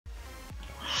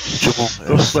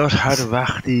Dostlar, hər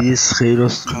vaxtınız xeyir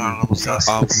olsun. Kanalımıza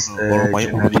abunə olmayı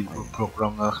unutmayın. Bu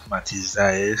proqramla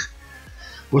xidmətinizdeyiz.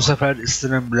 Bu səfər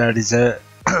istəyirəm bilərizə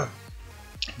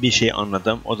bir şey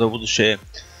anladım. O da budur ki,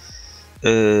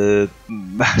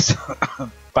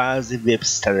 bazı web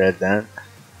sitelərdən,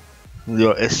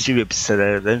 eski web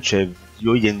sitelərdən ki,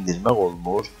 video yendirmək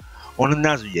olmur. Onu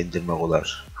necə yendirmək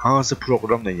olar? Hansı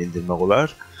proqramla yendirmək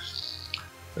olar?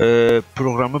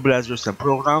 Proqramı biraz göstərəm.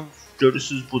 Proqram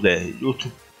görürsünüz bu da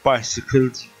YouTube Bicycle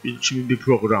kimi bir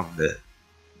proqramdır.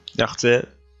 Yaxşı,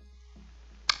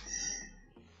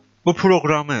 bu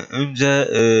proqramı öncə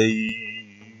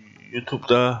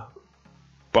YouTube'da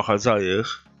baxacağıq,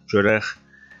 görək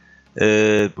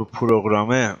bu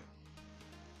proqramı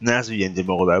necə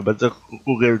yendirmək olar. Bəlkə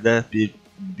Google'da bir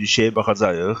şey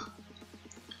baxacağıq.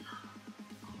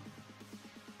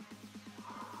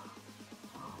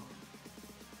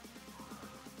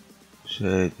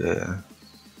 Şeyde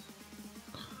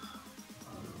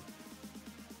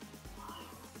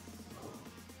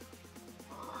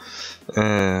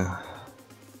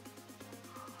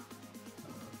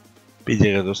bir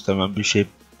dəqiqə dostlar, mən bir şey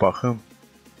baxım,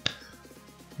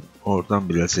 oradan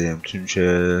biləcəyəm. Çünki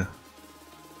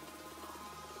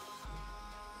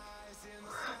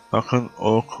baxın,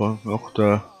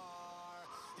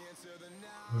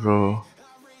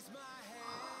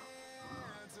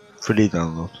 free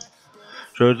download.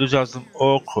 Gördüğünüz yazdım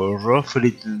okoro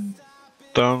free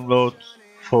download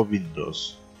for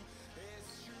Windows.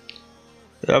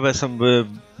 Ya mesela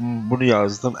bunu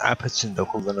yazdım, app içinde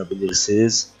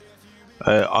kullanabilirsiniz.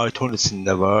 iTunes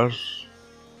içinde var,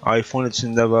 iPhone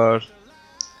içinde var.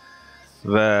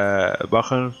 Ve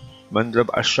bakın, ben de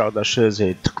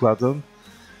aşağıdaki tıkladım.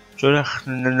 Görək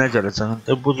ne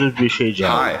gələcək? Bu cür bir şey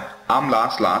gəldi. Hi, I'm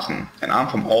Lars Larsen and I'm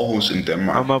from Aarhus in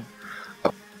Denmark. Ama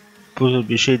bu cür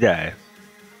bir şey değil.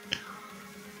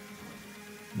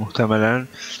 Muhtemelen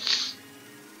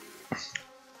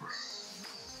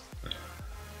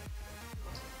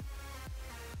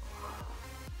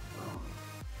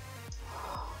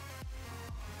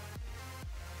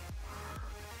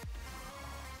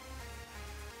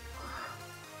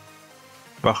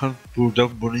bakın,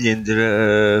 burada bunu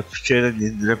fikirlə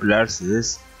yendirə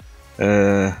bilərsiniz.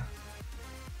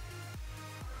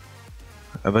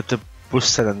 Əlbəttə bu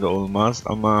sitədən də olmaz,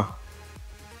 amma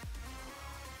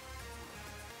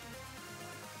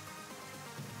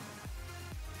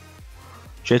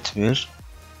getmir.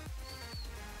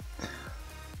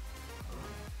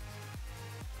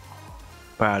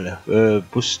 Bəli,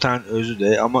 bu sitenin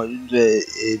özüdür, amma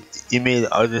e-mail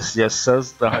adresi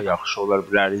yazsanız daha yaxşı olar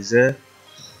bilərizə.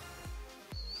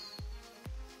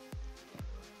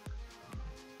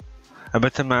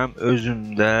 Əlbəttə mənim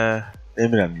özümdə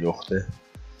demirəm yoxdur.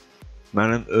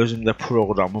 Mənim özümdə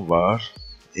proqramı var,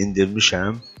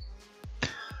 indirmişəm.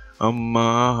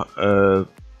 Amma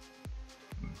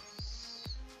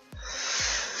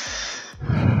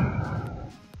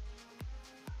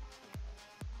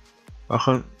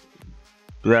baxın,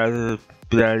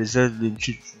 bilərizə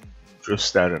linki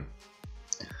göstərim.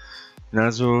 Nə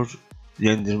zor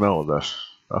yendirmək olar.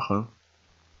 Baxın.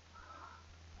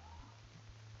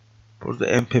 Burada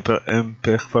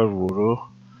MP4 vuruq.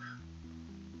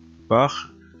 Bax,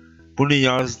 bunu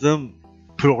yazdım,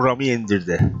 proqramı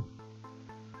yendirdi.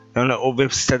 Yəni o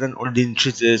web sitədən o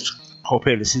linki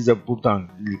kopyalasınız da buradan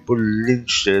bu link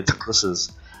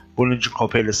tıklısınız. Bu linki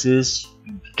kopyalasınız,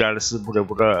 gəlirsiniz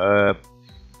bura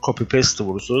copy paste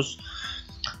vurursunuz.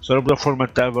 Sonra burada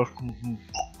formatlar var,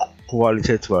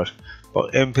 kvalitet var. Bax,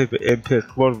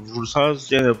 MP4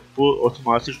 vursanız, yəni bu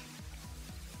otomatik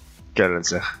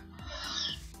gələcək.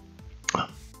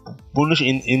 Bunu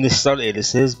install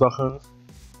edirsiniz, baxın.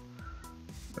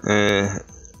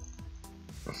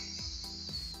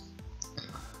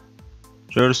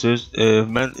 Görürsünüz,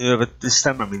 mən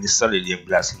istəmirəm install edeyim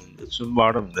biləsiniz. Üçün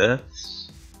varımdır.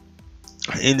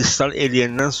 Install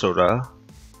edəndən sonra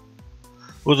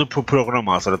bu cür proqram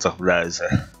hazırlayacaq bilərizə.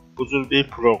 Bu cür bir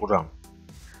proqram.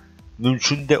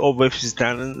 Mümkün də o web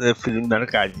sitənin filmləri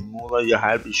qədimi olar ya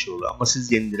hər bir şey olar. Amma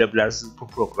siz yendirə bilərsiniz bu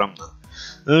proqramla.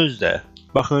 Özdə,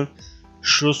 baxın,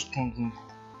 şu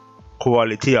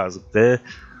quality yazıbdır.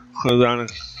 Yəni,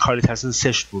 kalitəsini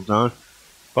seç buradan.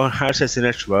 Baxın, hər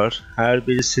seçenek var. Hər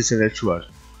bir seçenek var.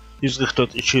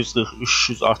 144, 240,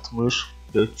 360,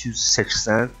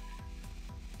 480,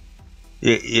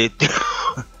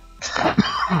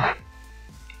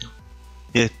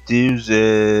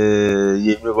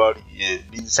 720 var,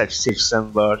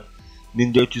 1880 var,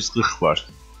 1440 var.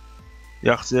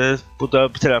 Yaxşı, bu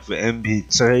da bir tərəfi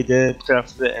MP3-dir, bir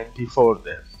tərəfi də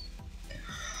MP4-dir.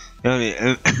 Yəni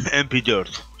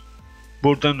MP4.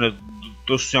 Buradan da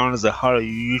dosyanızı hara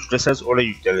yükləsəz, oraya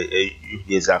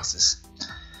yükləyəcəksiniz.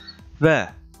 Və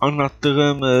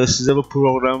anlattığım sizə bu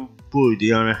proqram buydu.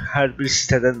 Yəni hər bir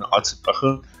sitədən açıb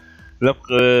baxın.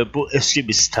 Bu eski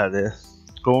bir sitədir.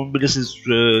 Onu bilirsiniz,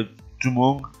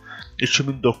 Cumhuriyet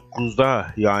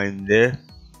 2009'da yayındı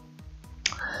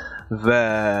və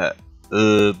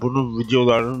bunun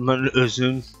videolarından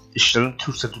özüm işlərin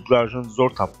türkçə dublajını zor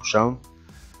tapmışam.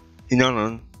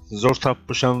 İnanın, zor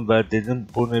tapmışam və dedim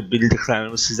bunu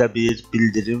bildiklərimi sizə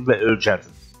bildirim və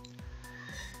öyrədim.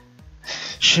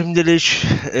 Şimdilik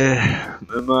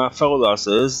müvəffəq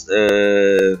olasınız.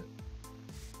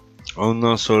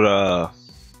 Ondan sonra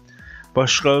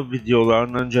başqa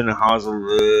videolarla yenə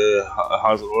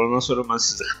hazır olandan sonra mən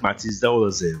sizin xidmətinizdə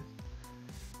olacağım.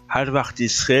 Hər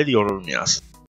vaxtınız xeyir, yorulmayasınız.